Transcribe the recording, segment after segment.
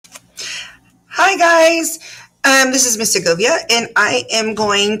Hi guys, this is Miss Segovia, and I am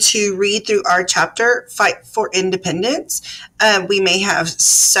going to read through our chapter, Fight for Independence. We may have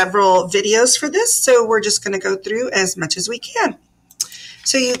several videos for this, so we're just going to go through as much as we can.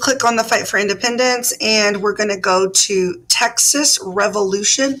 So you click on the Fight for Independence, and we're going to go to Texas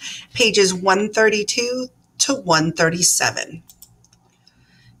Revolution, pages 132 to 137.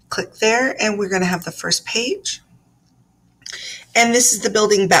 Click there, and we're going to have the first page. And this is the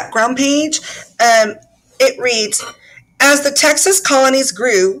building background page. It reads, as the Texas colonies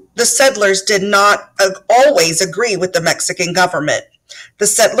grew, the settlers did not always agree with the Mexican government. The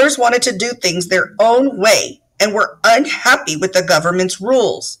settlers wanted to do things their own way and were unhappy with the government's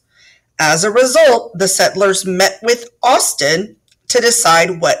rules. As a result, the settlers met with Austin to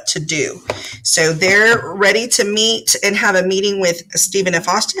decide what to do. So they're ready to meet and have a meeting with Stephen F.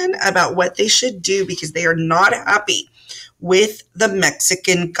 Austin about what they should do because they are not happy with the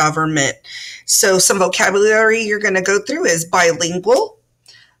Mexican government. So some vocabulary you're going to go through is bilingual,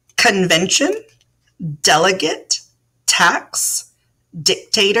 convention, delegate, tax,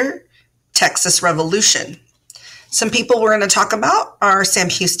 dictator, Texas Revolution. Some people we're going to talk about are Sam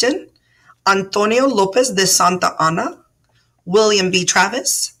Houston, Antonio Lopez de Santa Anna, William B.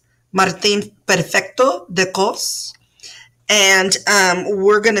 Travis, Martin Perfecto de Cos, and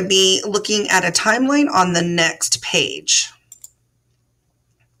we're going to be looking at a timeline on the next page.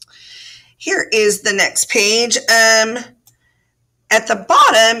 Here is the next page. At the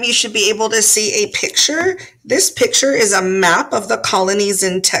bottom, you should be able to see a picture. This picture is a map of the colonies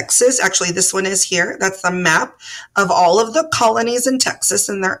in Texas. Actually, this one is here. That's the map of all of the colonies in Texas,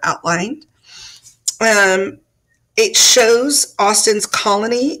 and they're outlined. It shows Austin's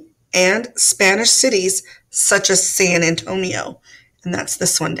colony and Spanish cities such as San Antonio. And that's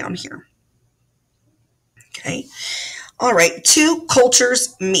this one down here. Okay. All right. Two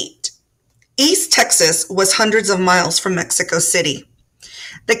cultures meet. East Texas was hundreds of miles from Mexico City,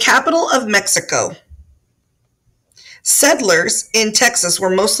 the capital of Mexico. Settlers in Texas were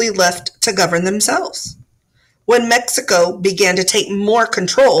mostly left to govern themselves. When Mexico began to take more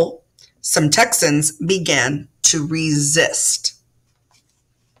control, some Texans began to resist.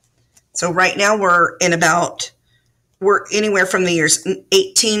 So right now we're anywhere from the years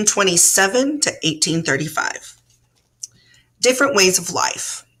 1827 to 1835. Different ways of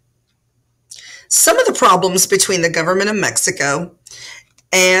life. Some of the problems between the government of Mexico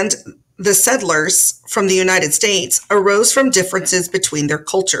and the settlers from the United States arose from differences between their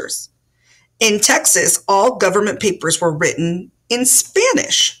cultures. In Texas, all government papers were written in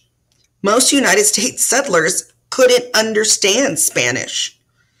Spanish. Most United States settlers couldn't understand Spanish.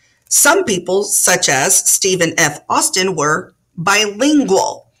 Some people, such as Stephen F. Austin, were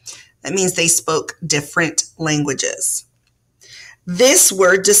bilingual. That means they spoke different languages. This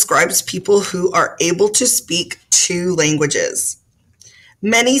word describes people who are able to speak two languages.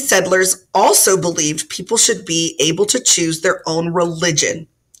 Many settlers also believed people should be able to choose their own religion.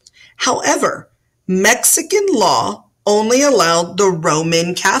 However, Mexican law only allowed the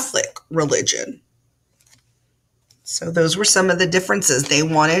Roman Catholic religion. So those were some of the differences. They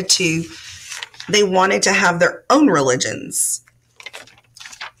wanted to have their own religions.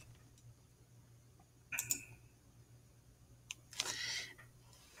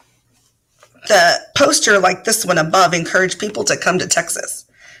 The poster, like this one above, encouraged people to come to Texas.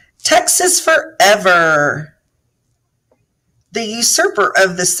 Texas forever. The usurper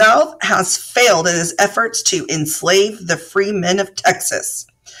of the South has failed in his efforts to enslave the free men of Texas.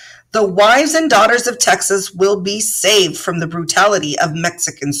 The wives and daughters of Texas will be saved from the brutality of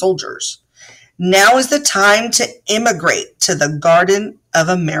Mexican soldiers. Now is the time to immigrate to the Garden of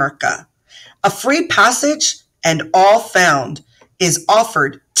America. A free passage and all found is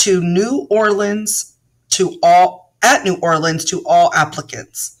offered to New Orleans to all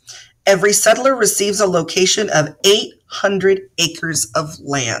applicants. Every settler receives a location of 800 acres of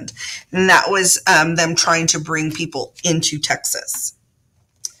land. And that was them trying to bring people into Texas.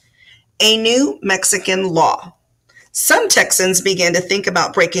 A new Mexican law. Some Texans began to think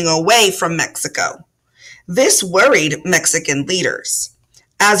about breaking away from Mexico. This worried Mexican leaders.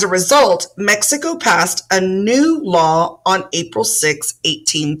 As a result, Mexico passed a new law on April 6,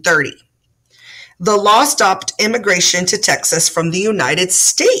 1830. The law stopped immigration to Texas from the United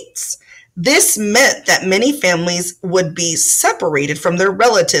States. This meant that many families would be separated from their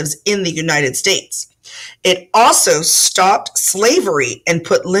relatives in the United States. It also stopped slavery and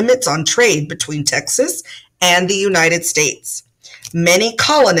put limits on trade between Texas and the United States. Many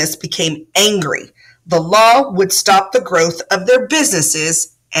colonists became angry. The law would stop the growth of their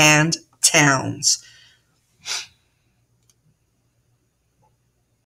businesses and towns.